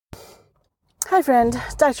Hi friend,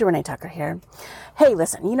 Dr. Renee Tucker here. Hey,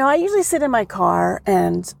 listen, I usually sit in my car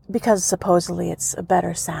and because supposedly it's a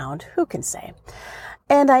better sound, who can say?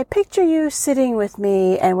 And I picture you sitting with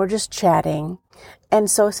me and we're just chatting. And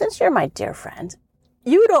so since you're my dear friend,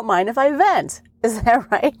 you don't mind if I vent. Is that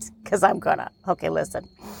right? Because I'm gonna. Okay, listen.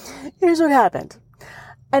 Here's what happened.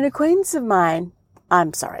 An acquaintance of mine,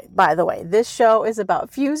 I'm sorry, by the way, this show is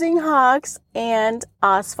about fusing hocks and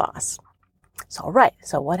Osphos.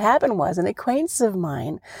 So what happened was an acquaintance of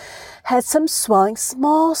mine had some swelling,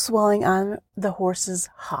 small swelling on the horse's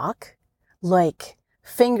hock, like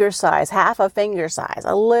finger size, half a finger size,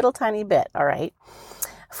 a little tiny bit, all right,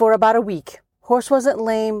 for about a week. Horse wasn't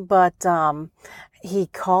lame, but he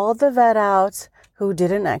called the vet out, who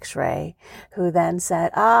did an x-ray, who then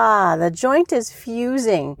said, the joint is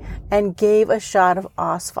fusing, and gave a shot of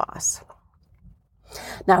Osphos.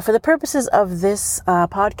 Now, for the purposes of this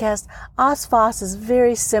podcast, Osphos is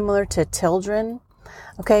very similar to Tildren.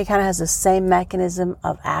 Okay, it kind of has the same mechanism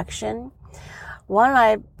of action. Why don't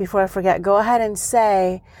I, before I forget, go ahead and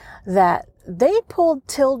say that they pulled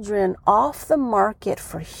Tildren off the market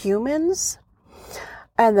for humans.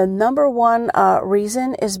 And the number one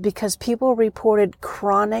reason is because people reported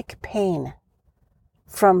chronic pain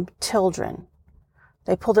from Tildren.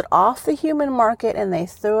 They pulled it off the human market and they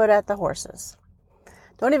threw it at the horses.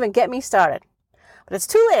 Don't even get me started. But it's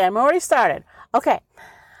too late. I'm already started. Okay.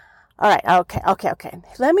 All right. Okay.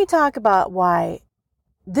 Let me talk about why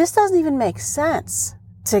this doesn't even make sense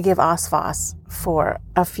to give Osphos for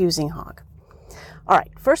a fusing hog. All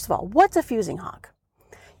right. First of all, what's a fusing hog?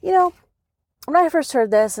 When I first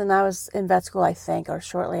heard this, and I was in vet school, I think, or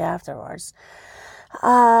shortly afterwards,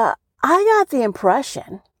 I got the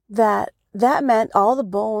impression that meant all the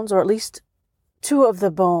bones, or at least two of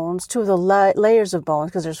the layers of bones,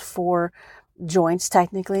 because there's 4 joints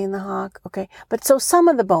technically in the hock, okay? But so some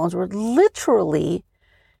of the bones were literally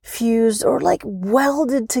fused or like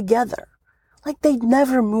welded together, like they'd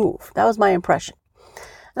never move. That was my impression.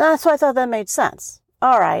 And that's why I thought that made sense.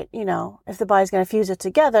 All right, if the body's going to fuse it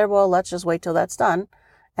together, well, let's just wait till that's done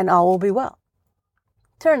and all will be well.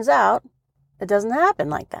 Turns out it doesn't happen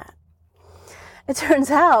like that. It turns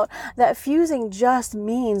out that fusing just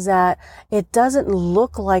means that it doesn't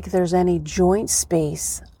look like there's any joint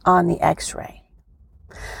space on the x-ray.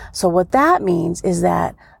 So what that means is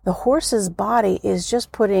that the horse's body is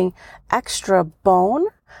just putting extra bone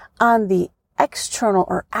on the external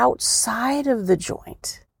or outside of the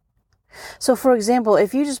joint. So for example,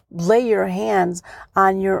 if you just lay your hands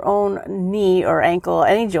on your own knee or ankle,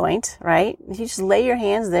 any joint, right? If you just lay your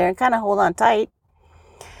hands there and kind of hold on tight,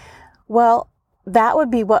 well, that would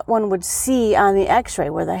be what one would see on the x-ray,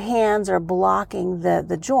 where the hands are blocking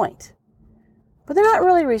the joint. But they're not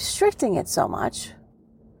really restricting it so much,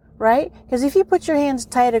 right? Because if you put your hands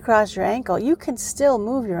tight across your ankle, you can still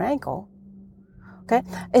move your ankle. Okay?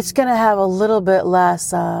 It's going to have a little bit less,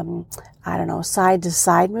 side to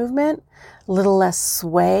side movement, a little less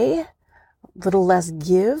sway, a little less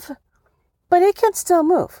give, but it can still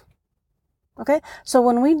move. Okay, so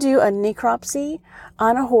when we do a necropsy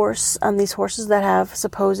on a horse, on these horses that have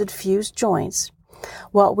supposed fused joints,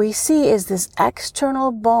 what we see is this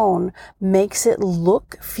external bone makes it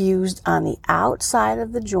look fused on the outside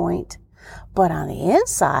of the joint, but on the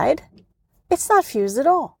inside, it's not fused at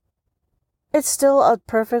all. It's still a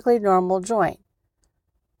perfectly normal joint.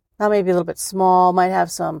 Now maybe a little bit small, might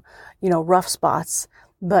have some, rough spots,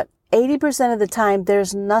 but 80% of the time,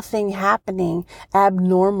 there's nothing happening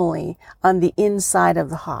abnormally on the inside of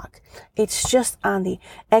the hock. It's just on the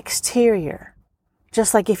exterior.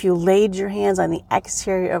 Just like if you laid your hands on the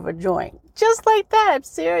exterior of a joint. Just like that. I'm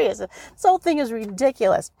serious. This whole thing is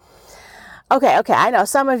ridiculous. Okay. I know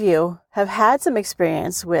some of you have had some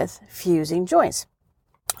experience with fusing joints.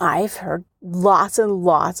 I've heard lots and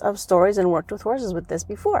lots of stories and worked with horses with this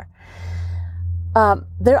before.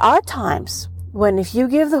 There are times when if you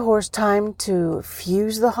give the horse time to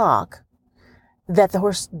fuse the hock, that the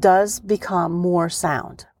horse does become more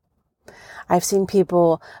sound. I've seen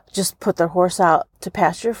people just put their horse out to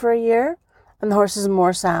pasture for a year and the horse is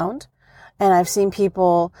more sound. And I've seen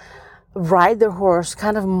people ride their horse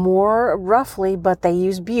kind of more roughly, but they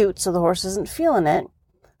use bute so the horse isn't feeling it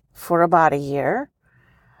for about a year.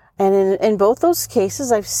 And in both those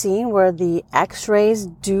cases, I've seen where the x-rays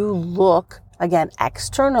do look, again,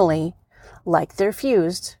 externally, like they're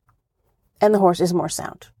fused, and the horse is more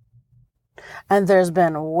sound. And there's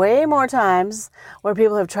been way more times where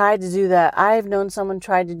people have tried to do that. I've known someone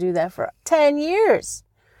tried to do that for 10 years.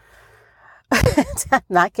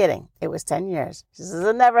 Not kidding. It was 10 years. She says,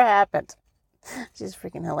 it never happened. She's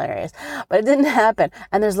freaking hilarious. But it didn't happen.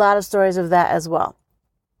 And there's a lot of stories of that as well.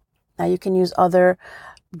 Now, you can use other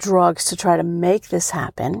drugs to try to make this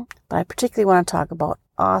happen, but I particularly want to talk about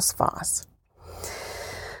Osphos.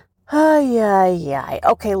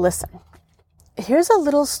 Okay, listen. Here's a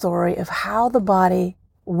little story of how the body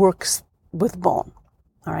works with bone.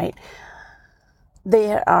 All right.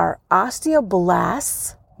 There are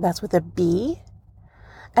osteoblasts, that's with a B,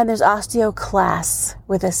 and there's osteoclasts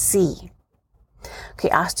with a C. Okay,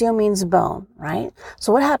 osteo means bone, right?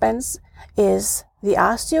 So what happens is the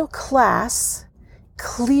osteoclasts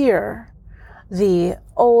clear the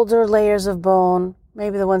older layers of bone,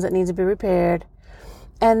 maybe the ones that need to be repaired,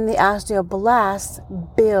 and the osteoblasts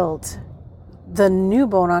build the new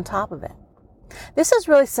bone on top of it. This is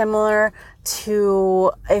really similar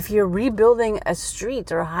to if you're rebuilding a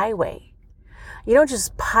street or a highway. You don't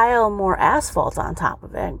just pile more asphalt on top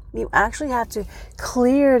of it. You actually have to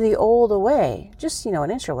clear the old away, just,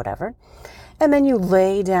 an inch or whatever, and then you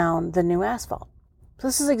lay down the new asphalt. So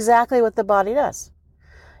this is exactly what the body does.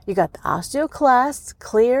 You got the osteoclasts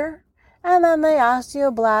clear, and then the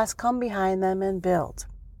osteoblasts come behind them and build.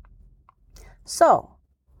 So,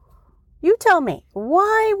 you tell me,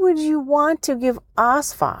 why would you want to give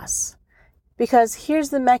Osphos? Because here's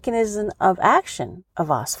the mechanism of action of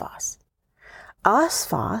Osphos.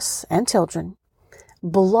 Osphos and children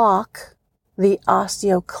block the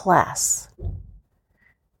osteoclasts,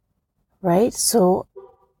 right? So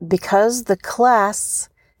because the clasts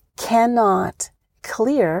cannot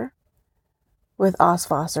clear with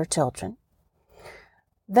Osphos or children,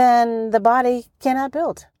 then the body cannot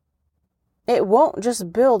build. It won't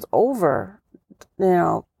just build over,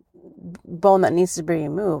 bone that needs to be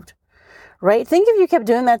removed, right? Think if you kept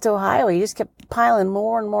doing that to a highway, you just kept piling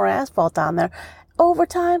more and more asphalt on there. Over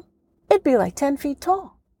time, it'd be like 10 feet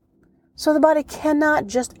tall. So the body cannot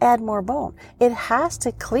just add more bone. It has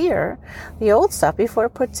to clear the old stuff before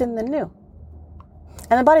it puts in the new.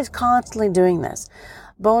 And the body's constantly doing this.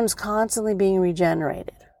 Bone's constantly being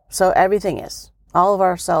regenerated. So everything is. All of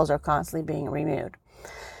our cells are constantly being renewed.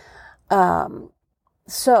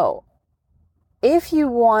 So if you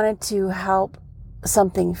wanted to help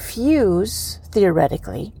something fuse,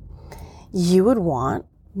 theoretically, you would want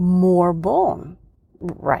more bone,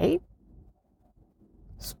 right?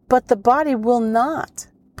 But the body will not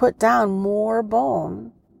put down more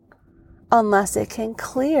bone unless it can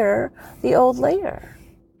clear the old layer.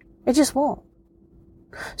 It just won't.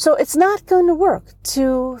 So it's not going to work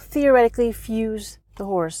to theoretically fuse the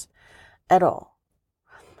horse at all.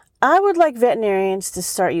 I would like veterinarians to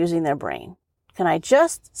start using their brain. Can I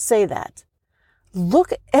just say that?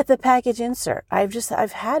 Look at the package insert.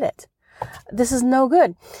 I've had it. This is no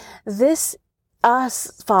good. This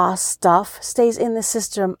Osphos stuff stays in the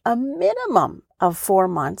system a minimum of 4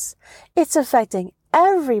 months. It's affecting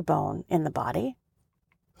every bone in the body.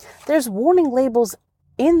 There's warning labels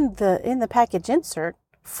in the package insert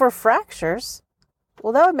for fractures.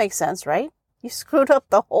 Well, that would make sense, right? You screwed up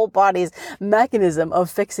the whole body's mechanism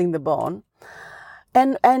of fixing the bone.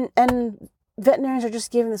 And veterinarians are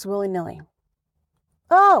just giving this willy-nilly.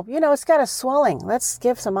 Oh, it's got a swelling. Let's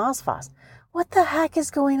give some Osphos. What the heck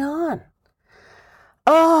is going on?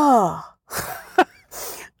 Oh,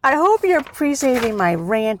 I hope you're appreciating my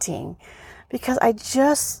ranting, because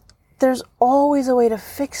there's always a way to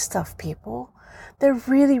fix stuff, people. There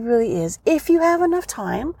really, really is. If you have enough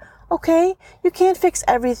time, okay? You can't fix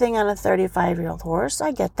everything on a 35-year-old horse.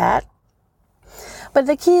 I get that. But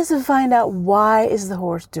the key is to find out, why is the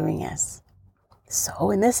horse doing this?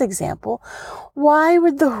 So in this example, why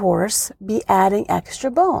would the horse be adding extra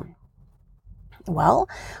bone? Well,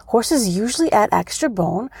 horses usually add extra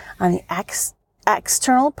bone on the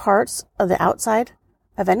external parts of the outside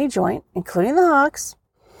of any joint, including the hocks,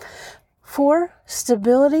 for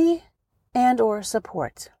stability and or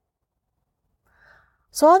support.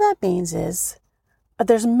 So all that means is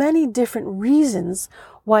there's many different reasons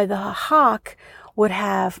why the hock would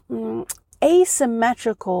have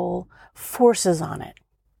asymmetrical forces on it.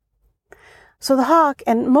 So the hock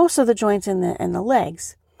and most of the joints in the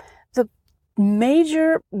legs, the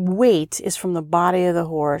major weight is from the body of the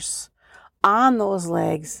horse on those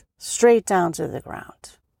legs straight down to the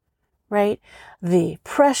ground, right? The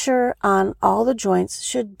pressure on all the joints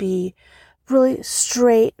should be really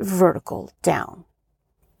straight vertical down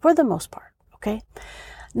for the most part, okay?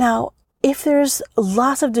 Now, if there's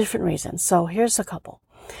lots of different reasons, so here's a couple.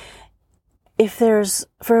 If there's,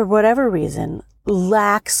 for whatever reason,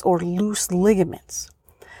 lax or loose ligaments,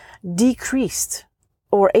 decreased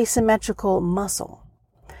or asymmetrical muscle,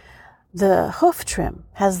 the hoof trim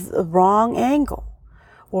has the wrong angle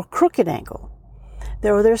or crooked angle,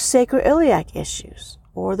 there's sacroiliac issues,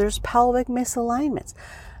 or there's pelvic misalignments.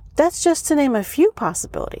 That's just to name a few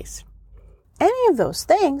possibilities. any of those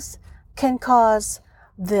things can cause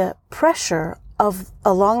the pressure of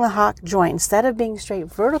along the hock joint, instead of being straight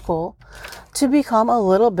vertical, to become a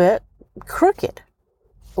little bit crooked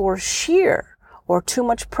or shear, or too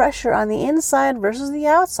much pressure on the inside versus the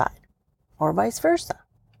outside, or vice versa.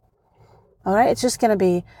 All right, it's just going to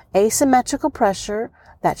be asymmetrical pressure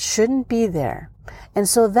that shouldn't be there. And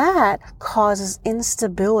so that causes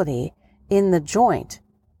instability in the joint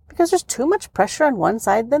because there's too much pressure on one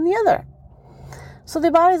side than the other. So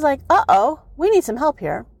the body's like, uh-oh, we need some help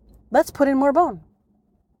here. Let's put in more bone.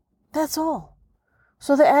 That's all.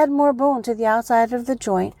 So they add more bone to the outside of the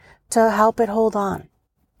joint to help it hold on.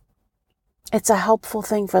 It's a helpful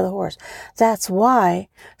thing for the horse. That's why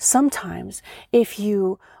sometimes if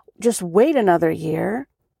you just wait another year,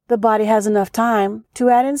 the body has enough time to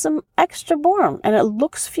add in some extra bone and it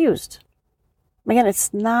looks fused. Again,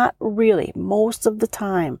 it's not really. Most of the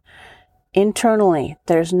time, internally,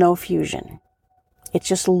 there's no fusion. It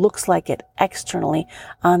just looks like it externally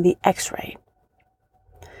on the x-ray.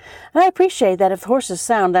 And I appreciate that if the horse is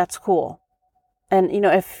sound, that's cool. And,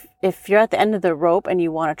 if you're at the end of the rope and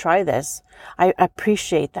you want to try this, I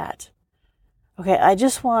appreciate that. Okay,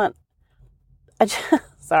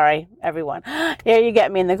 sorry, everyone. Here you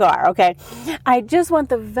get me in the car, okay? I just want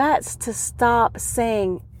the vets to stop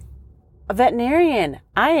saying, veterinarian,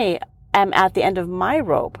 I am at the end of my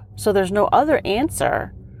rope, so there's no other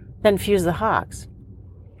answer than fuse the hocks.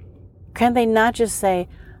 Can they not just say,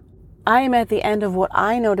 I am at the end of what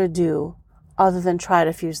I know to do other than try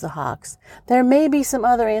to fuse the hocks? There may be some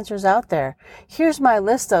other answers out there. Here's my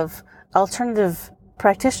list of alternative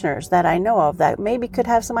practitioners that I know of that maybe could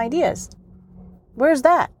have some ideas. Where's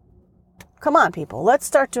that? Come on, people. Let's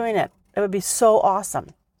start doing it. It would be so awesome.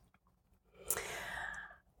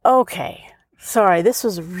 Okay. Sorry, this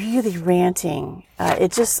was really ranting.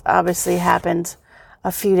 It just obviously happened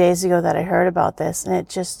a few days ago that I heard about this, and it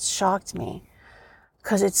just shocked me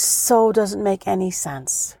because it so doesn't make any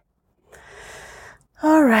sense.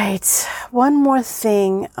 All right. One more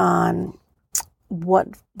thing on what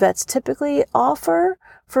vets typically offer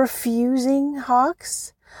for fusing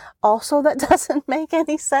hocks. Also, that doesn't make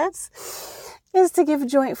any sense, is to give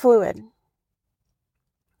joint fluid,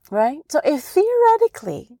 right? So if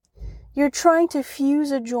theoretically you're trying to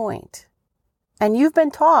fuse a joint and you've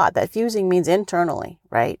been taught that fusing means internally,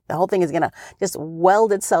 right? The whole thing is going to just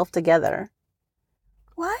weld itself together.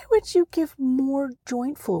 Why would you give more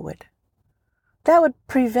joint fluid? That would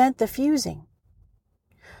prevent the fusing.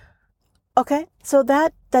 Okay, so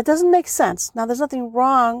that doesn't make sense. Now, there's nothing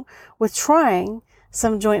wrong with trying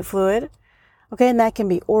some joint fluid, okay, and that can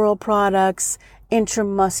be oral products,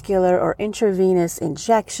 intramuscular or intravenous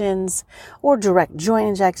injections, or direct joint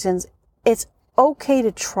injections. It's okay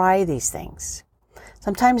to try these things.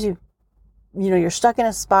 Sometimes you're stuck in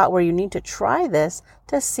a spot where you need to try this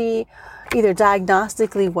to see either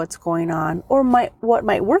diagnostically what's going on or what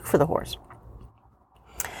might work for the horse.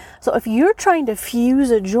 So if you're trying to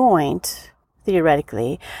fuse a joint,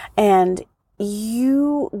 theoretically, and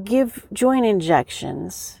you give joint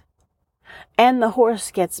injections and the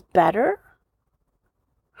horse gets better,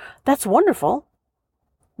 that's wonderful.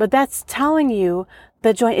 But that's telling you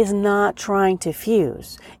the joint is not trying to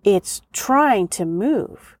fuse. It's trying to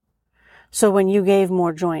move. So when you gave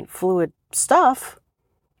more joint fluid stuff,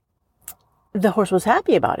 the horse was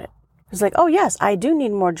happy about it. It's like, oh yes, I do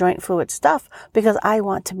need more joint fluid stuff because I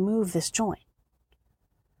want to move this joint.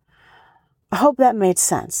 I hope that made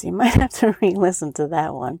sense. You might have to re-listen to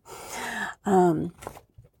that one.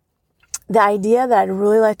 The idea that I'd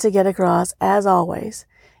really like to get across, as always,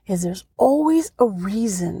 is there's always a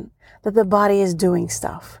reason that the body is doing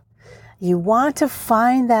stuff. You want to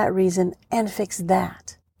find that reason and fix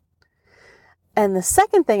that. And the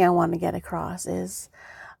second thing I want to get across is,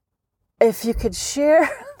 if you could share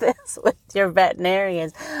this with your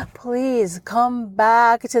veterinarians, please come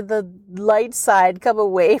back to the light side, come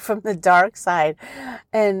away from the dark side,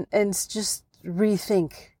 and just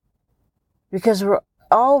rethink. Because we're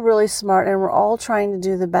all really smart and we're all trying to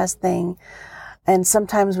do the best thing. And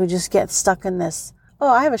sometimes we just get stuck in this, oh,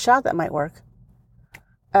 I have a shot that might work.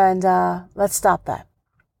 And let's stop that.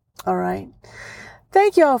 All right.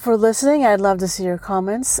 Thank you all for listening. I'd love to see your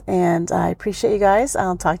comments, and I appreciate you guys.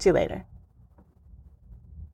 I'll talk to you later.